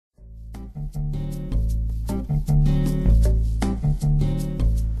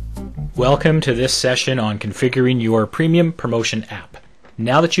Welcome to this session on configuring your premium promotion app.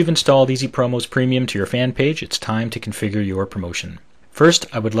 Now that you've installed Easy Promos Premium to your fan page, it's time to configure your promotion. First,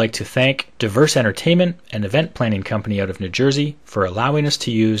 I would like to thank Diverse Entertainment, an event planning company out of New Jersey, for allowing us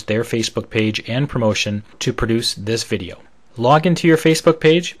to use their Facebook page and promotion to produce this video. Log into your Facebook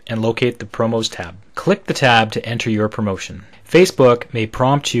page and locate the Promos tab. Click the tab to enter your promotion. Facebook may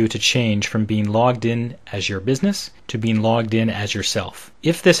prompt you to change from being logged in as your business to being logged in as yourself.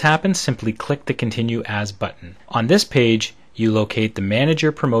 If this happens, simply click the Continue As button. On this page, you locate the Manage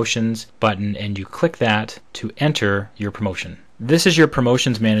Your Promotions button and you click that to enter your promotion. This is your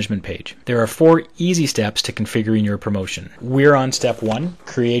promotions management page. There are 4 easy steps to configuring your promotion. We're on step 1,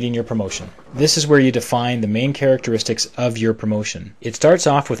 creating your promotion. This is where you define the main characteristics of your promotion. It starts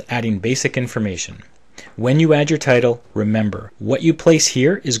off with adding basic information. When you add your title, remember, what you place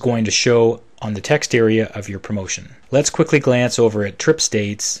here is going to show on the text area of your promotion. Let's quickly glance over at trip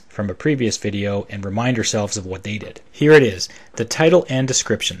states from a previous video and remind ourselves of what they did. Here it is, the title and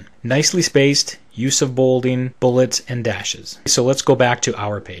description. Nicely spaced, use of bolding, bullets, and dashes. So let's go back to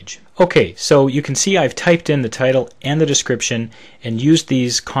our page. Okay, so you can see I've typed in the title and the description and used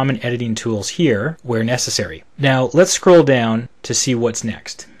these common editing tools here where necessary. Now let's scroll down to see what's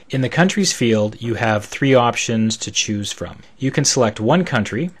next. In the countries field, you have 3 options to choose from. You can select one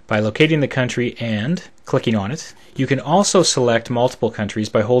country by locating the country and clicking on it. You can also select multiple countries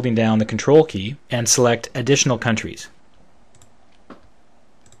by holding down the Control key and select additional countries.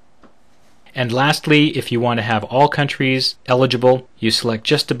 And lastly, if you want to have all countries eligible, you select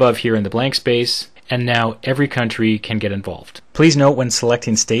just above here in the blank space, and now every country can get involved. Please note when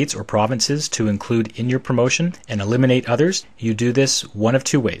selecting states or provinces to include in your promotion and eliminate others, you do this one of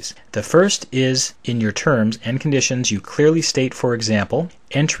 2 ways. The first is in your terms and conditions you clearly state, for example,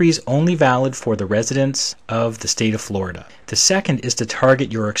 entries only valid for the residents of the state of Florida. The second is to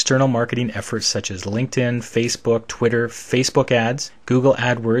target your external marketing efforts such as LinkedIn, Facebook, Twitter, Facebook ads, Google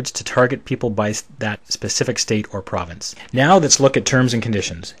AdWords to target people by that specific state or province. Now let's look at terms and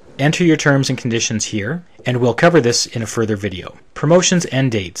conditions. Enter your terms and conditions here, and we'll cover this in a further video. Promotions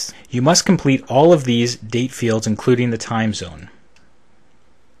and dates. You must complete all of these date fields, including the time zone.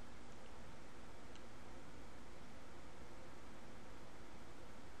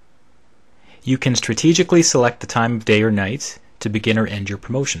 You can strategically select the time of day or night to begin or end your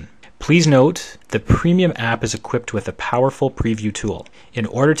promotion. Please note, the Premium app is equipped with a powerful preview tool. In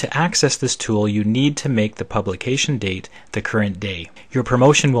order to access this tool, you need to make the publication date the current day. Your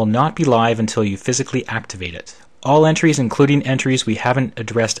promotion will not be live until you physically activate it. All entries, including entries we haven't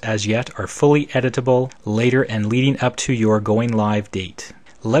addressed as yet, are fully editable later and leading up to your going live date.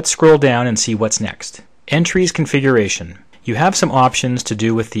 Let's scroll down and see what's next. Entries configuration. You have some options to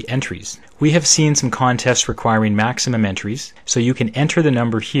do with the entries. We have seen some contests requiring maximum entries, so you can enter the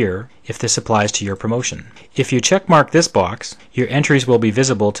number here if this applies to your promotion. If you checkmark this box, your entries will be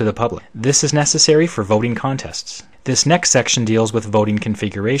visible to the public. This is necessary for voting contests. This next section deals with voting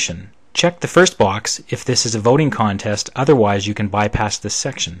configuration. Check the first box if this is a voting contest, otherwise you can bypass this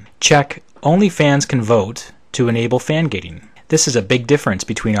section. Check Only Fans Can Vote to enable fan gating. This is a big difference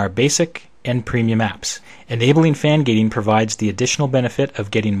between our basic and premium apps. Enabling fan gating provides the additional benefit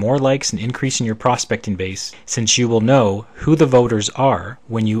of getting more likes and increasing your prospecting base, since you will know who the voters are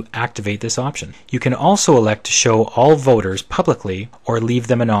when you activate this option. You can also elect to show all voters publicly or leave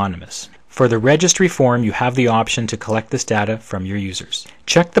them anonymous. For the registry form, you have the option to collect this data from your users.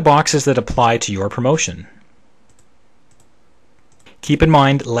 Check the boxes that apply to your promotion. Keep in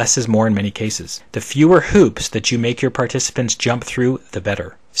mind, less is more in many cases. The fewer hoops that you make your participants jump through, the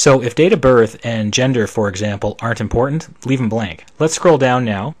better. So if date of birth and gender, for example, aren't important, leave them blank. Let's scroll down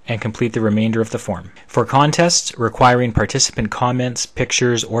now and complete the remainder of the form. For contests requiring participant comments,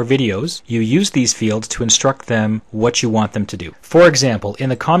 pictures, or videos, you use these fields to instruct them what you want them to do. For example, in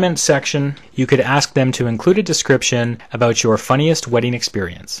the comments section, you could ask them to include a description about your funniest wedding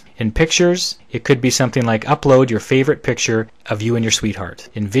experience. In pictures, it could be something like upload your favorite picture of you and your sweetheart.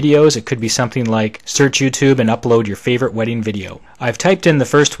 In videos, it could be something like search YouTube and upload your favorite wedding video. I've typed in the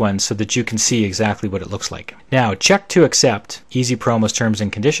first one so that you can see exactly what it looks like. Now check to accept Easy Promos terms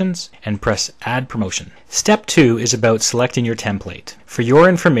and conditions and press Add Promotion. Step 2 is about selecting your template. For your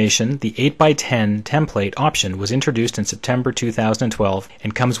information, the 8x10 template option was introduced in September 2012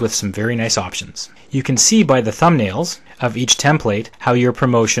 and comes with some very nice options. You can see by the thumbnails of each template how your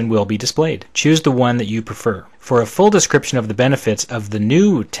promotion will be displayed. Choose the one that you prefer. For a full description of the benefits of the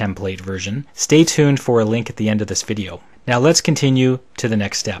new template version, stay tuned for a link at the end of this video. Now let's continue to the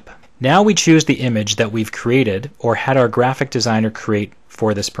next step. Now we choose the image that we've created or had our graphic designer create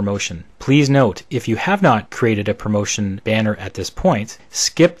for this promotion. Please note, if you have not created a promotion banner at this point,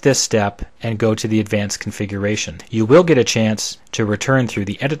 skip this step and go to the advanced configuration. You will get a chance to return through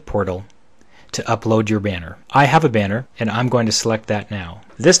the edit portal to upload your banner. I have a banner and I'm going to select that now.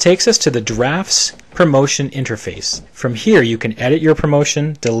 This takes us to the Drafts promotion interface. From here you can edit your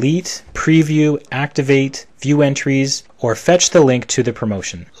promotion, delete, preview, activate, view entries, or fetch the link to the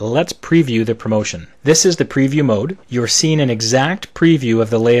promotion. Let's preview the promotion. This is the preview mode. You're seeing an exact preview of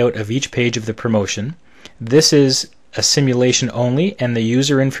the layout of each page of the promotion. This is a simulation only, and the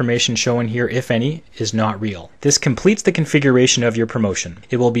user information shown here, if any, is not real. This completes the configuration of your promotion.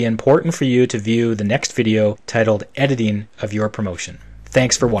 It will be important for you to view the next video titled Editing of Your Promotion.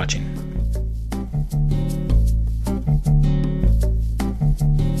 Thanks for watching.